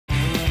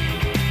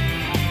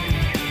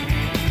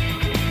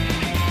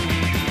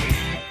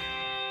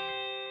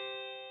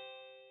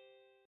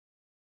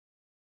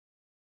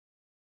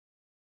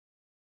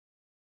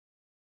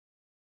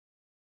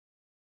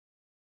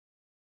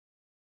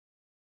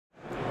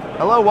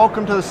Hello,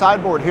 welcome to the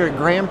sideboard here at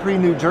Grand Prix,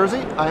 New Jersey.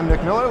 I'm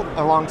Nick Miller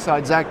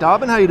alongside Zach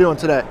Dobbin. How you doing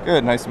today?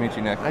 Good, nice to meet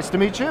you, Nick. Nice to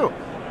meet you.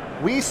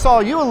 We saw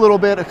you a little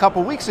bit a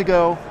couple weeks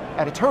ago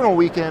at Eternal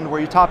Weekend where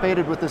you top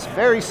 8'd with this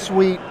very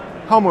sweet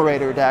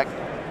Helmerator deck.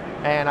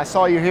 And I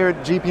saw you here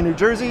at GP New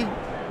Jersey.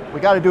 We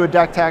got to do a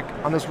deck tech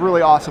on this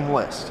really awesome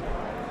list.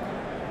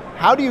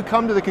 How do you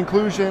come to the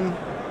conclusion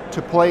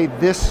to play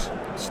this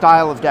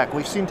style of deck?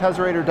 We've seen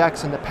Tezzerator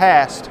decks in the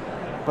past,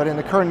 but in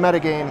the current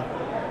metagame,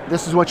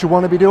 this is what you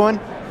want to be doing?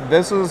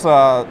 This is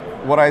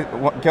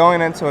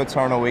going into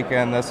Eternal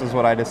Weekend, this is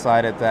what I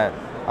decided that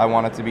I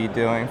wanted to be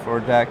doing for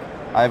a deck.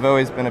 I've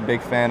always been a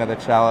big fan of the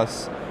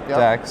Chalice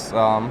decks.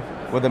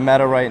 With the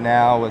meta right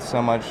now, with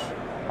so much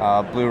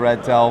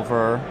Blue-Red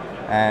Delver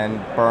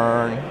and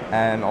Burn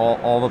and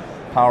all the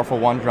powerful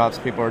one-drops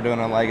people are doing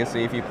in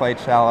Legacy, if you play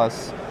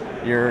Chalice,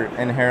 you're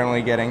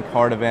inherently getting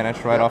card advantage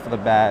right off of the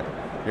bat.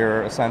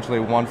 You're essentially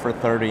 1 for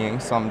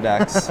 30ing some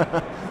decks.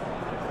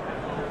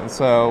 And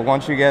so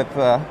once you get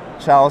the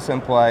Chalice in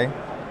play,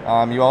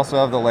 you also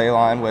have the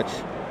Leyline, which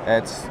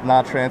it's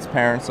not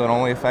transparent, so it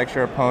only affects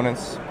your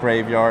opponent's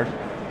graveyard.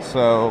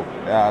 So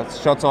it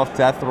shuts off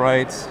Death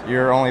Rights.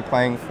 You're only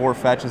playing 4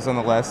 fetches in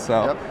the list,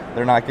 so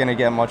they're not going to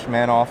get much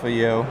mana off of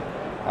you.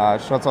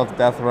 Shuts off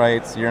Death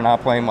Rights. You're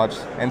not playing much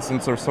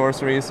instants or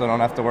sorceries, so don't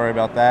have to worry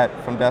about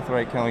that from Death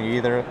Right killing you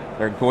either.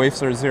 Their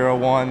Goyfs are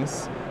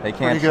 0/1s. They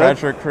can't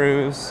Treasure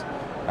Cruise.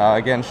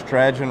 Against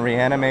Dredge and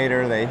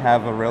Reanimator, they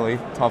have a really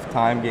tough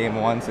time game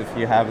once if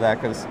you have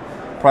that, because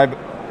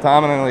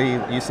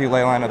predominantly you see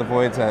Leyline of the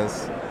Voids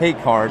as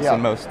hate cards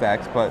in most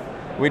decks, but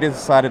we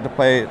decided to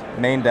play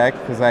main deck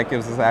because that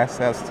gives us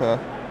access to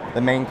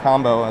the main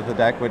combo of the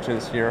deck, which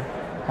is your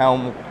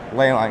Helm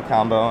Leyline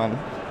combo. And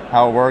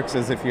how it works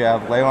is if you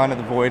have Leyline of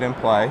the Void in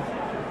play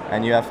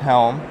and you have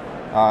Helm,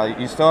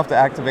 you still have to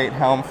activate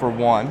Helm for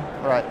 1.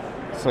 Right.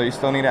 So you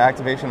still need an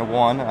activation of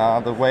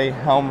 1. The way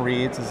Helm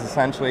reads is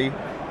essentially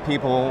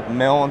people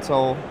mill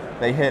until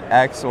they hit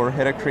X or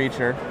hit a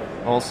creature.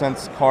 Well,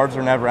 since cards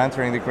are never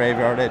entering the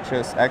graveyard, it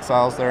just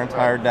exiles their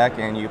entire deck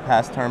and you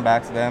pass turn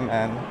back to them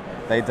and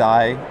they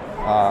die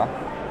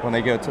when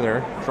they go to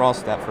their draw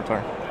step for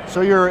turn. So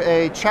you're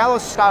a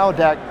Chalice style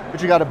deck,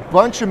 but you got a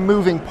bunch of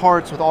moving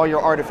parts with all your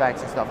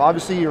artifacts and stuff.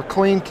 Obviously you're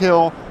clean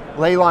kill,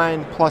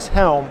 Leyline plus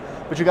Helm,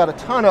 but you got a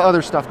ton of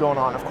other stuff going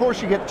on. Of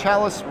course you get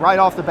Chalice right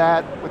off the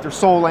bat with your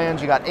soul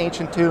lands. You got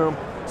Ancient Tomb,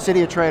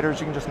 City of Traders,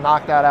 you can just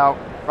knock that out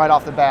right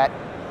off the bat.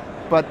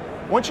 But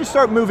once you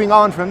start moving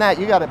on from that,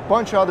 you got a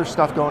bunch of other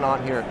stuff going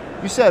on here.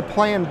 You said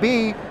plan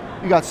B,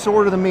 you got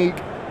Sword of the Meek,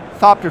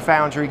 Thopter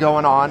Foundry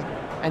going on,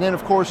 and then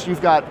of course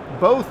you've got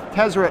both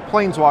Tezzeret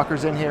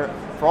Planeswalkers in here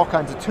for all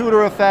kinds of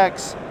tutor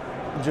effects,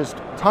 just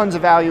tons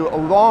of value,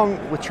 along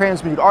with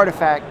Transmute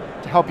Artifact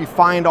to help you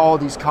find all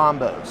of these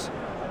combos.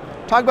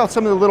 Talk about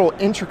some of the little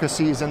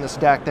intricacies in this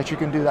deck that you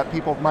can do that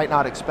people might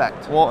not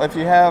expect. Well, if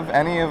you have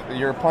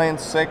you're playing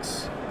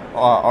 6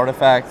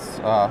 artifacts,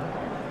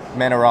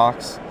 mana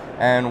rocks,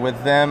 and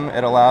with them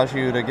it allows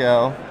you to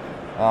go,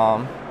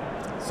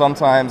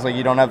 sometimes like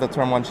you don't have the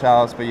turn 1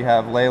 Chalice, but you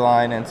have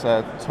Leyline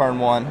into turn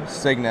 1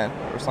 Signet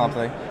or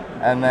something,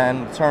 and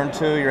then turn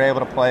 2 you're able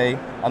to play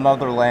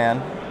another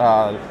land.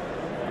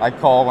 I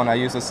call, when I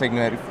use a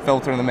Signet,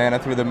 filtering the mana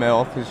through the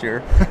mill, because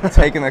you're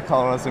taking the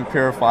colorless and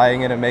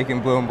purifying it and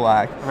making blue and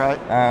black.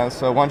 Right.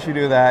 So once you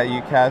do that,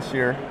 you cast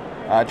your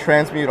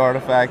Transmute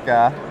Artifact.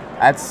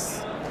 That's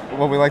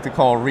what we like to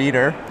call a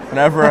reader.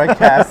 Whenever I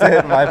cast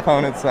it, my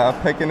opponent's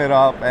picking it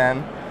up,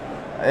 and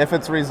if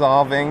it's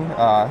resolving,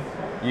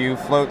 you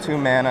float 2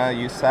 mana,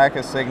 you sack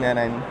a Signet,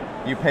 and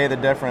you pay the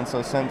difference.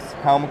 So since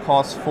Helm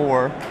costs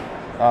 4,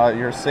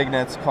 your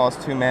Signets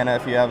cost 2 mana.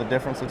 If you have a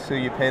difference of 2,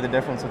 you pay the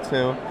difference of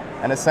 2.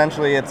 And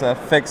essentially it's a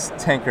fixed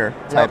tinker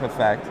type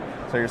effect.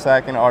 So you're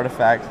sacking an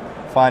artifact,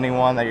 finding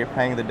one that you're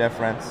paying the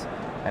difference,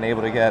 and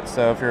able to get.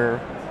 So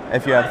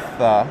if you have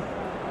the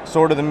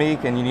Sword of the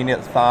Meek and you need a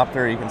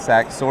Thopter, you can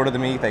sack Sword of the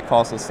Meek, they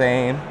cost the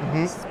same.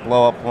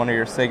 Blow up one of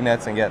your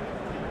Signets and get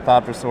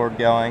Thopter Sword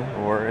going.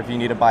 Or if you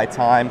need to buy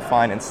time,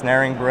 find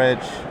Ensnaring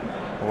Bridge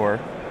or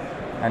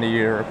any of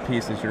your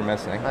pieces you're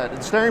missing.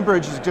 Ensnaring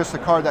Bridge is just a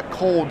card that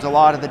colds a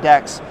lot of the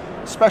decks,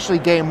 especially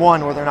game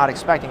 1 where they're not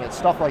expecting it.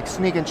 Stuff like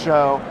Sneak and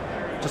Show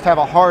just have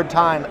a hard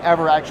time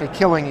ever actually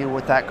killing you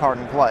with that card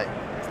in play.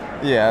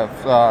 Yeah,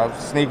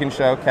 Sneak and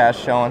Show, cast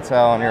Show and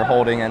Tell, and you're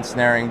holding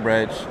Ensnaring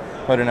Bridge,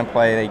 put it in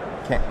play. They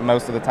can't,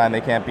 most of the time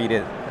they can't beat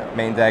it.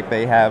 Main deck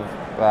they have,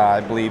 I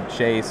believe,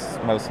 Chase.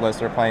 Most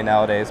lists are playing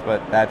nowadays,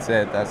 but that's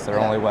it. That's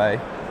their only way,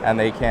 and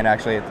they can't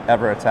actually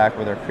ever attack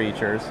with their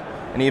creatures.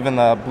 And even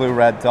the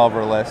Blue-Red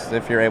Delver list,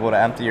 if you're able to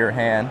empty your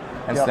hand,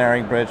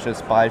 Ensnaring Bridge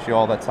just buys you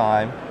all the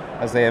time,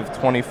 as they have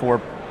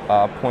 24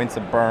 points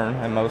of burn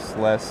in most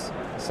lists.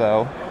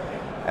 So,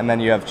 and then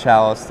you have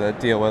Chalice to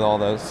deal with all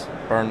those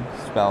burn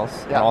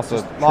spells, and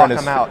also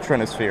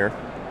Trinisphere.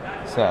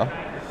 So,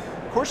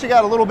 of course, you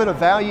got a little bit of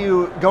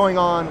value going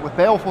on with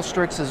Baleful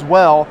Strix as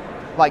well,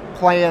 like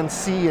Plan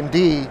C and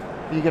D.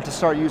 You get to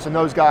start using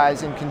those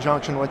guys in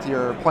conjunction with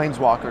your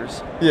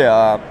Planeswalkers.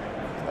 Yeah,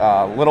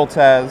 Little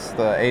Tez,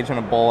 the Agent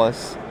of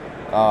Bolus,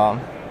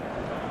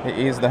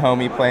 He's the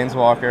homie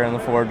Planeswalker in the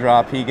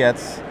 4-drop. He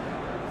gets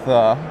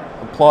the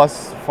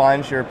plus,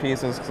 finds your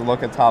pieces to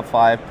look at top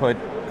 5, put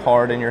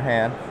card in your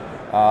hand.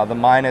 The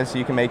minus,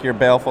 you can make your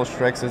Baleful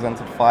Strixes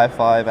into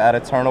 5/5. At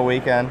Eternal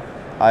Weekend,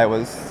 I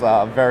was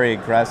very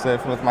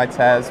aggressive with my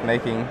Tez,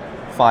 making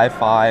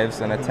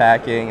 5/5s and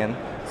attacking, and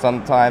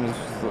sometimes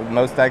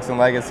most decks in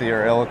Legacy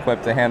are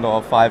ill-equipped to handle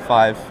a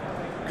 5/5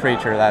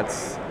 creature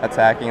that's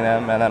attacking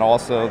them. And then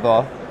also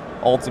the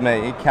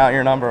ultimate, you count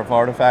your number of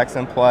artifacts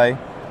in play,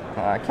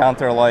 count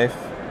their life,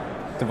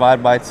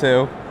 divide by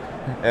 2.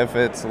 If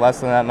it's less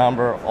than that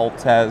number, ult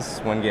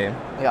Tez, win game.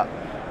 Yeah.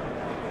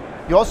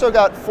 You also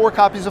got 4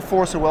 copies of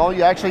Force of Will.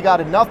 You actually got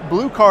enough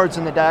blue cards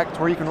in the deck to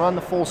where you can run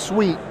the full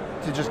suite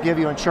to just give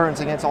you insurance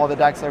against all the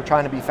decks that are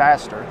trying to be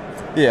faster.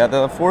 Yeah,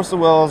 the Force of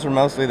Wills are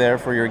mostly there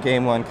for your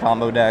Game 1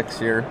 combo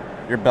decks, your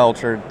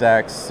Belcher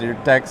decks, your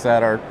decks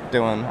that are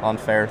doing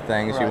unfair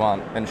things. Right. You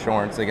want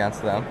insurance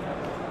against them.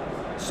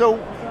 So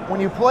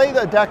when you play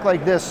a deck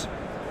like this,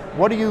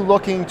 what are you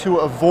looking to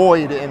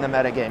avoid in the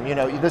metagame? You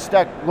know, this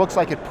deck looks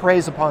like it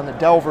preys upon the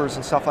Delvers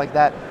and stuff like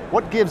that.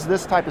 What gives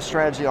this type of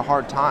strategy a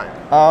hard time?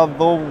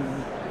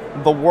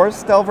 The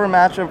worst Delver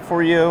matchup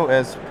for you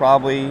is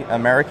probably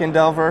American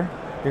Delver,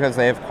 because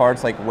they have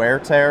cards like Wear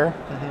Tear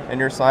in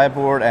your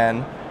sideboard,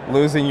 and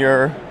losing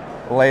your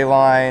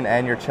Leyline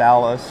and your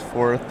Chalice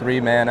for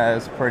 3 mana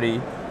is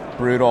pretty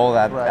brutal.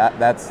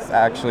 That's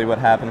actually what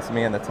happened to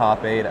me in the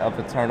top 8 of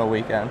Eternal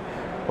Weekend.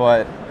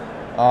 But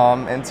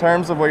in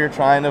terms of what you're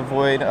trying to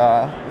avoid,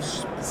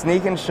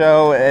 Sneak and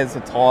Show is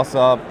a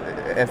toss-up.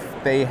 If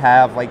they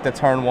have like the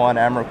turn 1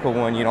 Emrakul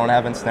one, you don't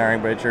have Ensnaring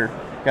Bridge, you're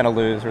gonna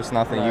lose. There's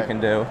nothing you can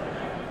do.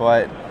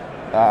 But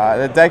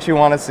the decks you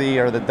want to see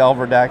are the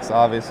Delver decks.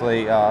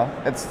 Obviously,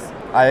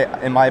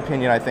 in my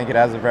opinion, I think it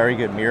has a very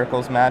good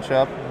Miracles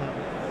matchup.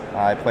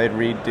 I played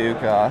Reed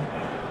Duke.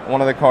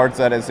 One of the cards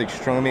that is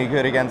extremely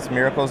good against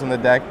Miracles in the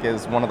deck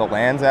is one of the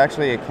lands,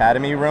 actually,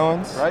 Academy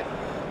Ruins. Right.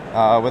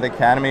 With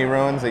Academy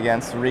Ruins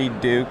against Reed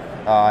Duke,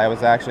 I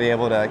was actually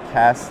able to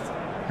cast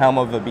Helm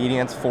of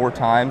Obedience 4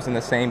 times in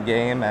the same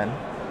game, and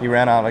he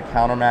ran out of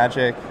counter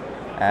magic,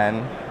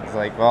 and it's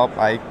like, well,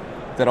 I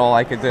did all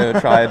I could do,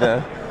 try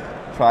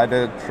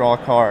to draw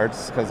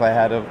cards, because I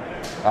had a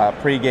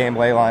pre-game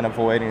Leyline of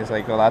Void, and he's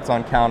like, well, that's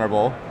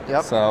uncounterable.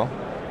 Yep. So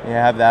you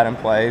have that in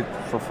play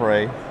for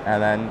free,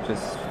 and then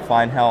just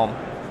find Helm.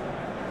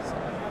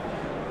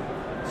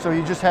 So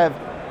you just have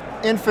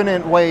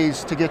infinite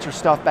ways to get your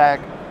stuff back.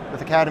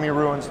 With Academy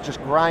Ruins,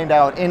 just grind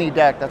out any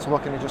deck that's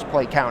looking to just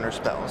play counter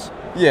spells.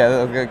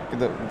 Yeah,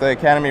 the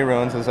Academy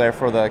Ruins is there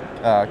for the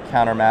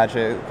counter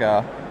magic.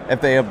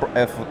 If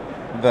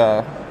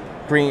the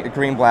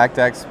green-black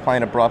deck's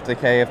playing Abrupt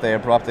Decay, if they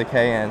Abrupt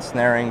Decay and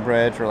Snaring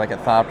Bridge or like a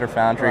Thopter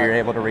Foundry, you're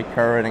able to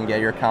recur it and get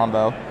your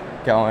combo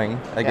going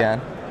again.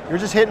 Yeah. You're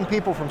just hitting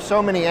people from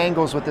so many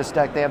angles with this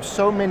deck. They have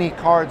so many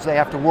cards they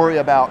have to worry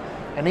about,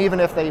 and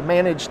even if they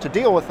manage to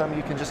deal with them,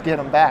 you can just get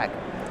them back.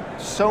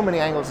 So many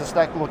angles. This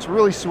deck looks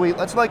really sweet.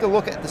 Let's take a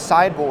look at the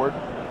sideboard.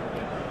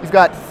 You've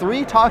got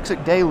 3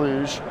 Toxic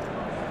Deluge.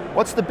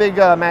 What's the big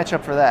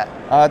matchup for that?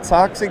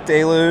 Toxic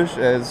Deluge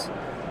is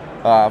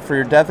for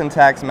your Death and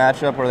Tax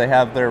matchup, where they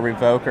have their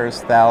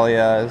Revokers,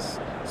 Thalias,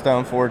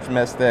 Stoneforge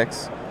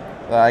Mystics.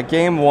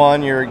 Game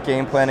 1, your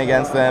game plan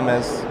against them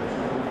is,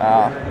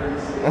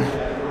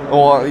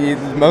 well,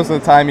 most of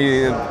the time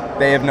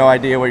they have no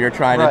idea what you're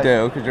trying to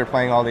do, because you're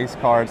playing all these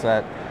cards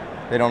that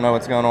they don't know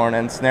what's going on.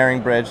 And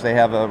Snaring Bridge, they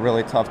have a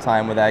really tough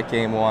time with that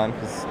game 1,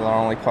 because the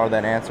only card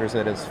that answers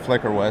it is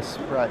Flicker Wisp,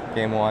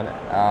 game 1.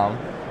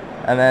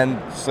 And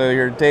then, so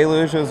your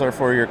Deluges are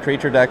for your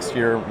creature decks,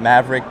 your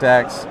Maverick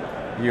decks,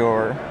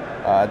 your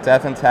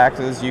Death and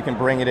Taxes. You can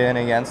bring it in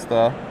against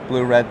the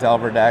blue-red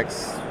Delver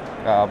decks,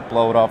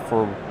 blow it up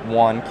for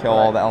 1, kill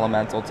all the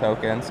elemental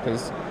tokens,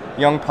 because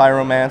Young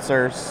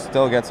Pyromancer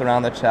still gets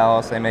around the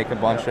Chalice. They make a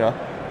bunch of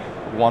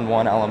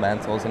 1/1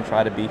 elementals and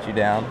try to beat you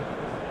down.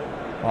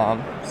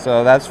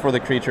 So that's for the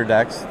creature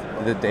decks,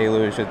 the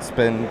Deluge. It's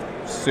been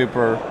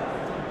super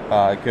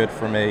good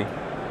for me.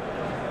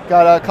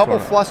 Got a couple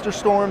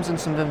Flusterstorms and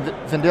some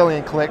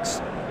Vendilion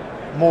Clicks.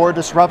 More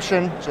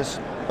disruption,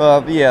 just...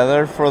 yeah,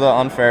 they're for the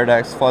unfair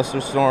decks.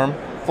 Flusterstorm.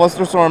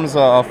 Flusterstorm is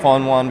a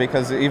fun one,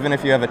 because even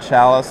if you have a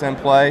Chalice in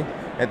play,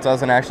 it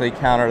doesn't actually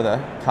counter the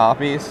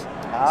copies.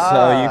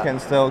 So you can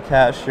still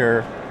cast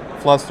your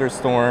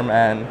Flusterstorm,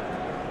 and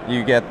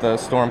you get the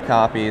storm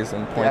copies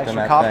and point them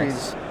at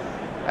things.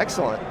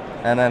 Excellent.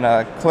 And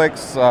then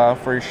clicks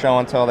for your show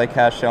and tell. They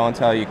cast show and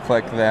tell. You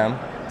click them,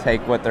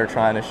 take what they're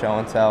trying to show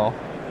and tell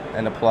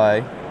into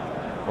play.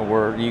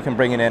 Or you can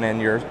bring it in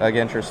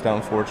against your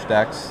Stoneforge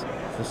decks.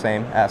 It's the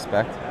same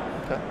aspect.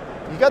 Okay.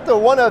 You got the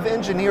one of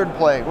Engineered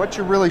Plague. What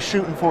you really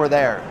shooting for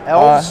there?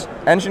 Elves?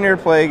 Engineered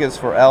Plague is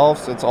for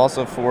elves. It's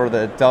also for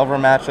the Delver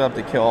matchup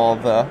to kill all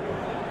the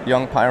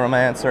Young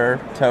Pyromancer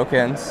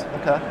tokens.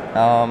 Okay.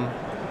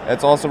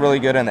 It's also really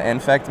good in the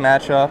Infect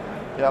matchup.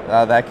 Yep.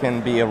 That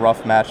can be a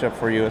rough matchup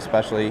for you,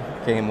 especially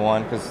game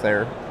 1, because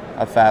they're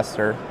a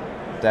faster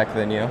deck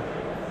than you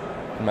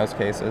in most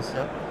cases.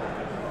 Yep.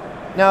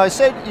 Now, I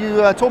said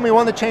you told me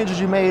one of the changes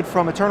you made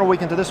from Eternal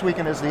Weekend to this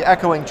weekend is the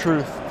Echoing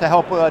Truth to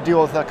help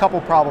deal with a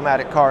couple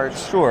problematic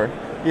cards. Sure.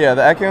 Yeah,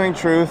 the Echoing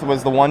Truth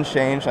was the one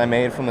change I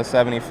made from the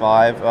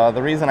 75.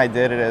 The reason I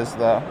did it is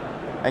the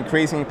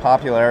increasing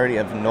popularity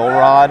of Null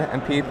Rod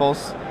in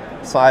people's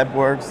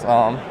sideboards.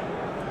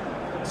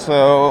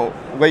 So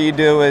what you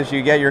do is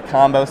you get your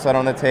combo set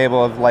on the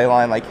table of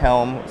Leyline like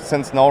Helm.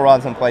 Since Null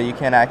Rod's in play, you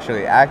can't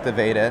actually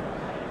activate it,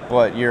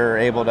 but you're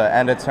able to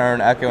end a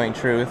turn, Echoing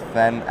Truth,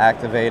 then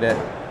activate it.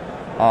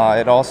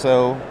 It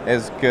also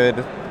is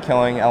good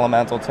killing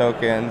elemental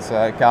tokens,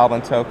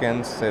 goblin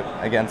tokens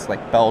against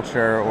like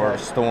Belcher or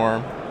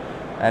Storm,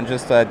 and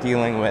just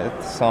dealing with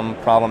some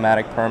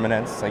problematic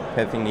permanents like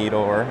Pithing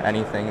Needle or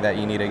anything that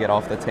you need to get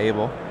off the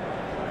table.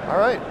 All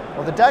right,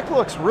 well the deck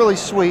looks really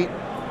sweet.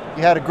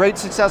 You had a great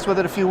success with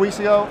it a few weeks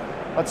ago.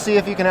 Let's see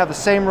if you can have the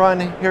same run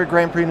here at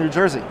Grand Prix New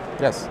Jersey.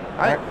 Yes. All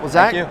right, well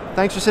Zach,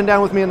 thanks for sitting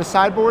down with me in the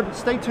sideboard.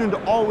 Stay tuned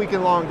all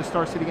weekend long to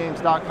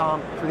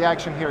StarCityGames.com for the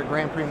action here at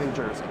Grand Prix New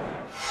Jersey.